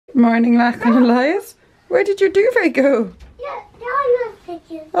Morning, Lachlan and Elias. Where did your duvet go? Yeah, now I'm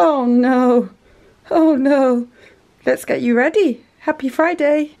thinking. Oh no. Oh no. Let's get you ready. Happy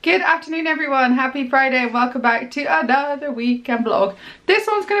Friday. Good afternoon everyone. Happy Friday. Welcome back to another weekend vlog. This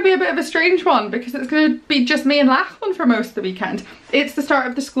one's going to be a bit of a strange one because it's going to be just me and Lachlan for most of the weekend. It's the start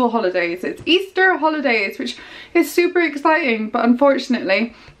of the school holidays. It's Easter holidays, which is super exciting, but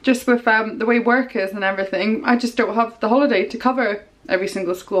unfortunately, just with the way work is and everything, I just don't have the holiday to cover every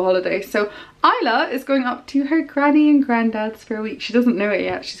single school holiday. So Isla is going up to her granny and granddad's for a week. She doesn't know it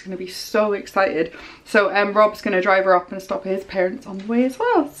yet. She's going to be so excited. So Rob's going to drive her up and stop at his parents on the way as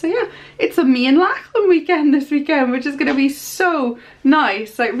well. So yeah, it's a me and Lachlan weekend this weekend, which is going to be so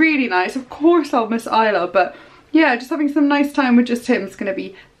nice, like really nice. Of course I'll miss Isla, but yeah, just having some nice time with just him is going to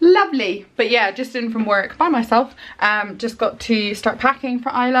be lovely. But yeah, just in from work by myself. Just got to start packing for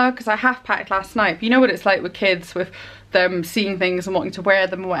Isla because I half packed last night. But you know what it's like with kids, with them seeing things and wanting to wear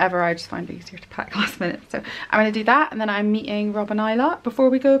them or whatever. I just find it easier to pack last minute. So I'm going to do that, and then I'm meeting Rob and Isla before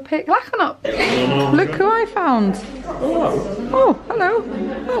we go pick Lachlan up. Look who I found. Oh, hello.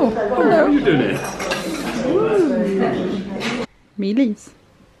 Oh, hello. How are you doing it? Mealies.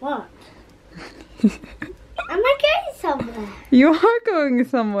 What? Am I going somewhere? You are going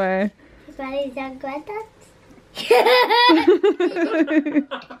somewhere. Granny's and granddad's?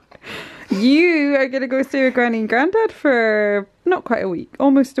 You are going to go stay with Granny and Granddad for not quite a week,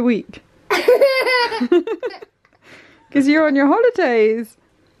 almost a week. Because you're on your holidays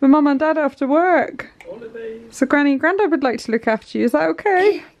with Mum and Dad after work. Holidays. So Granny and Granddad would like to look after you, is that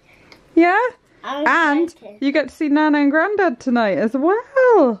okay? Yeah? And you get to see Nana and Granddad tonight as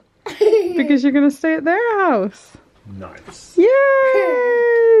well. Because you're going to stay at their house. Nice. Yay!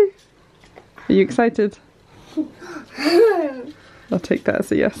 Are you excited? I'll take that as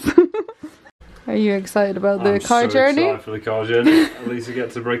a yes. Are you excited about the car journey? I'm so excited for the car journey. At least I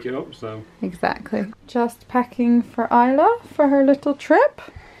get to break it up, so. Exactly. Just packing for Isla for her little trip.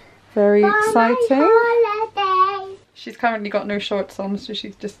 Very exciting. She's currently got no shorts on, so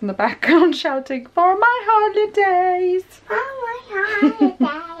she's just in the background shouting, "For my holidays! For my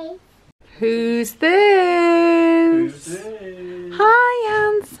holidays!" Who's this? Who's this? Hi,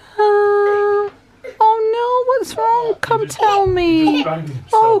 handsome. Oh no, what's wrong? Come tell me.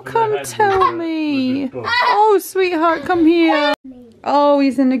 Oh, come tell me. Oh, sweetheart, come here. Oh,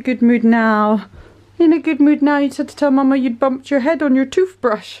 he's in a good mood now. In a good mood now. You said to tell Mama you'd bumped your head on your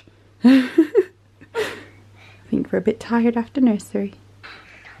toothbrush. I think we're a bit tired after nursery.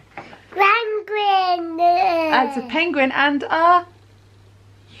 Penguin! That's a penguin and a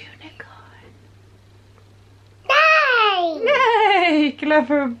unicorn. Nay! Nay,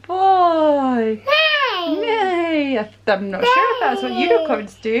 clever boy. Nay, I'm not sure if that's what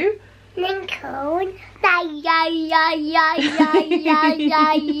unicorns do. Lincoln. That's a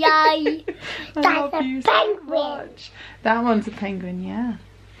penguin. That one's a penguin, yeah.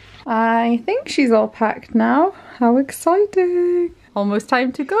 I think she's all packed now. How exciting. Almost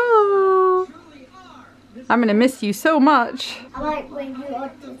time to go. I'm gonna miss you so much. I might ring you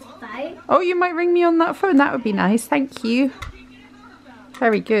on this phone. Oh, you might ring me on that phone. That would be nice. Thank you.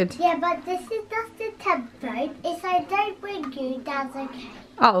 Very good. Yeah, but this is just a temp phone. If I don't ring you, that's okay.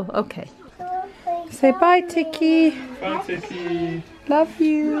 Oh, okay. Say bye, Tiki. Bye, Tiki. Love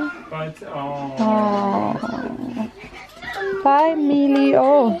you. Bye, Aww. Bye, Mealy.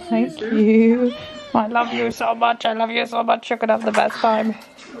 Oh, thank you. I love you so much. I love you so much. You're gonna have the best time.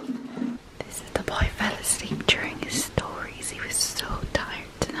 This little boy fell asleep during his stories. He was so tired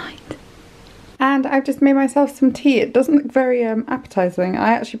tonight. And I've just made myself some tea. It doesn't look very appetizing.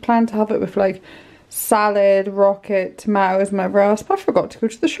 I actually planned to have it with like salad, rocket, tomatoes and whatever else, but I forgot to go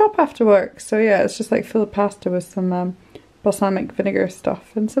to the shop after work. So yeah, it's just like filled pasta with some balsamic vinegar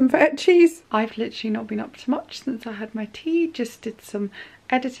stuff and some feta cheese. I've literally not been up to much since I had my tea. Just did some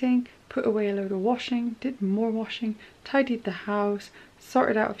editing, put away a load of washing, did more washing, tidied the house,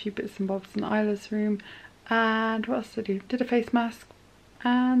 sorted out a few bits and bobs in Isla's room, and what else did I do? Did a face mask,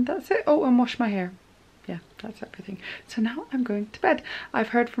 and that's it. Oh, and washed my hair. Yeah, that's everything. So now I'm going to bed. I've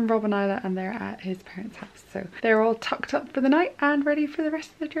heard from Rob and Isla and they're at his parents' house. So they're all tucked up for the night and ready for the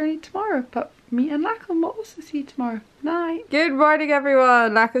rest of the journey tomorrow. But me and Lachlan will also see you tomorrow. Night. Good morning,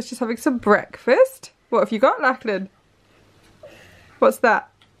 everyone. Lachlan's just having some breakfast. What have you got, Lachlan? What's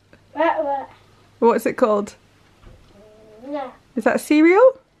that? What? What's it called? No. Is that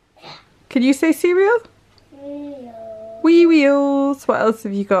cereal? Can you say cereal? Wee wheels. What else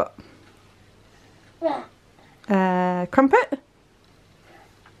have you got? Crumpet?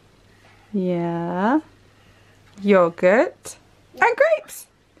 Yeah. Yogurt. And grapes.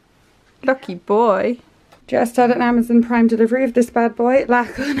 Lucky boy. Just had an Amazon Prime delivery of this bad boy.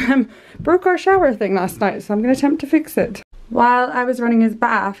 Lachlan broke our shower thing last night, so I'm going to attempt to fix it. While I was running his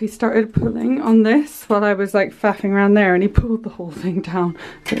bath, he started pulling on this while I was like faffing around there, and he pulled the whole thing down.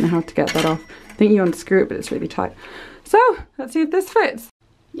 I don't know how to get that off. I think you unscrew it, but it's really tight. So, let's see if this fits.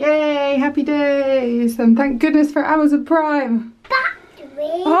 Yay, happy days, and thank goodness for Amazon Prime. Battery.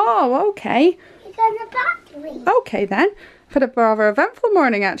 Oh, okay. It's on the battery. Okay then. I've had a rather eventful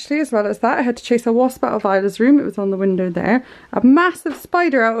morning actually, as well as that. I had to chase a wasp out of Isla's room. It was on the window there. A massive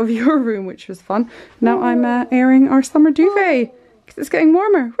spider out of your room, which was fun. Now I'm airing our summer duvet because it's getting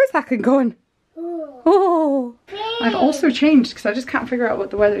warmer. Where's Lachlan going? Oh, I've also changed because I just can't figure out what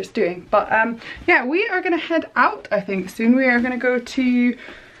the weather's doing. But yeah, we are going to head out, I think, soon. We are going to go to,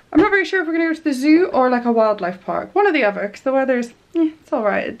 I'm not very sure if we're going to go to the zoo or like a wildlife park. One or the other, because the weather's, it's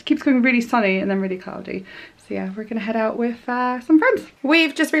alright. It keeps going really sunny and then really cloudy. So yeah, we're going to head out with some friends.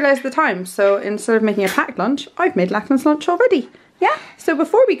 We've just realised the time, so instead of making a packed lunch, I've made Lachlan's lunch already. Yeah, so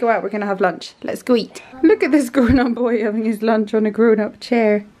before we go out, we're going to have lunch. Let's go eat. Look at this grown-up boy having his lunch on a grown-up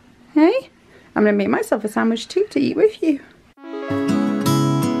chair. Hey? I'm going to make myself a sandwich too to eat with you.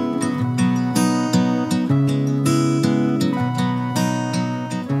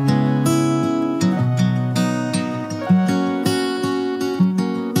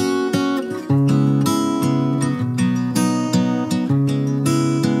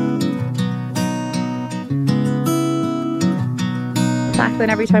 Lachlan,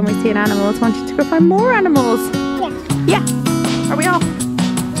 every time we see an animal, is wanting to go find more animals. Yeah. Yeah. Are we off?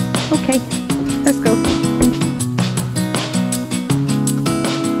 Okay. Let's go.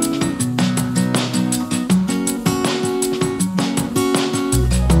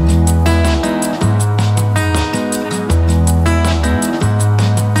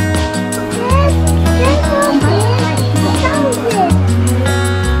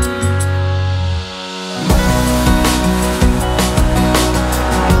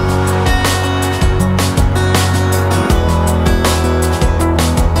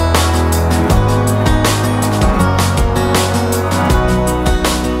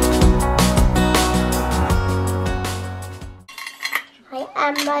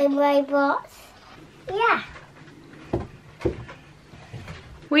 And my robots. Yeah.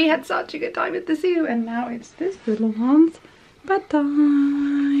 We had such a good time at the zoo, and now it's this little one's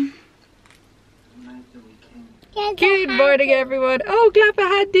bedtime. Good morning, everyone. Oh, clap your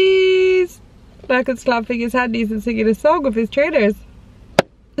handies. Lachlan's clapping his handies and singing a song with his trainers.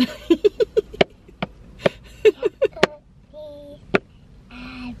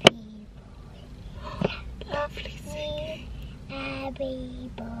 Lovely singing.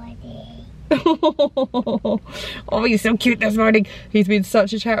 Oh, he's so cute this morning. He's been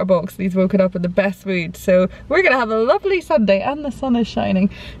such a chatterbox and he's woken up in the best mood. So we're gonna have a lovely Sunday and the sun is shining.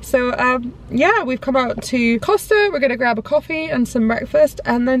 So yeah, we've come out to Costa. We're gonna grab a coffee and some breakfast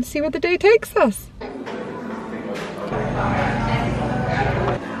and then see where the day takes us.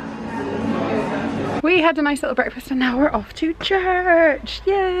 We had a nice little breakfast and now we're off to church.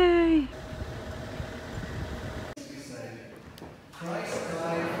 Yay!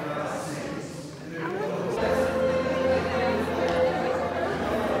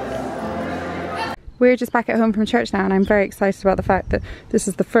 We're just back at home from church now and I'm very excited about the fact that this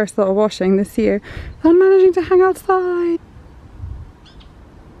is the first little washing this year. I'm managing to hang outside.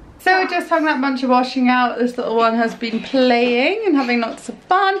 So just hung that bunch of washing out. This little one has been playing and having lots of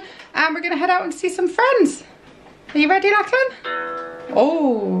fun. And we're going to head out and see some friends. Are you ready, Lachlan?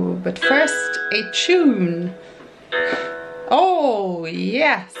 Oh, but first a tune. Oh,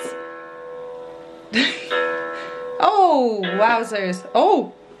 yes. Oh, wowzers.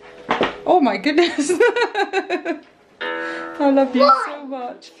 Oh. Oh my goodness. I love you so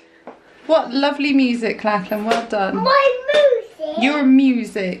much. What lovely music, Lachlan. Well done. My music. Your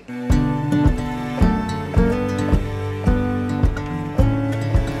music.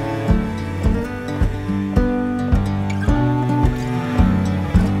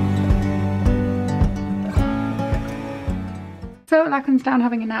 So Lachlan's down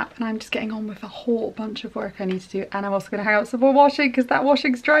having a nap and I'm just getting on with a whole bunch of work I need to do, and I'm also going to hang out some more washing because that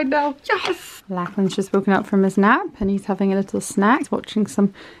washing's dried now. Yes! Lachlan's just woken up from his nap and he's having a little snack, watching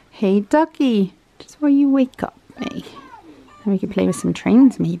some Hey Ducky. Just while you wake up, eh? And we can play with some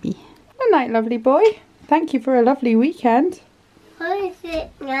trains maybe. Good night, lovely boy. Thank you for a lovely weekend. What is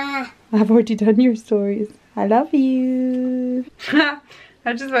it now? I've already done your stories. I love you.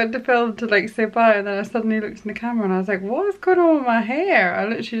 I just went to film to like say bye and then I suddenly looked in the camera and I was like, what is going on with my hair? I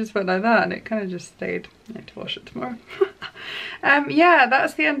literally just went like that and it kind of just stayed. I need to wash it tomorrow. Yeah,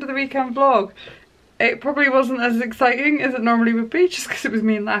 that's the end of the weekend vlog. It probably wasn't as exciting as it normally would be just because it was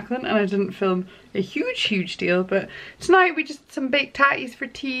me and Lachlan and I didn't film a huge deal, but tonight we just had some baked tatties for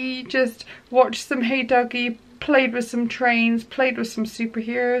tea, just watched some Hey Dougie, played with some trains, played with some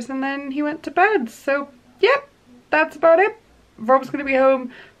superheroes, and then he went to bed. So yep, that's about it. Rob's gonna be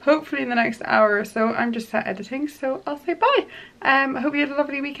home hopefully in the next hour or so. I'm just sat editing, so I'll say bye. I hope you had a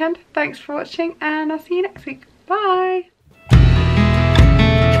lovely weekend. Thanks for watching, and I'll see you next week. Bye.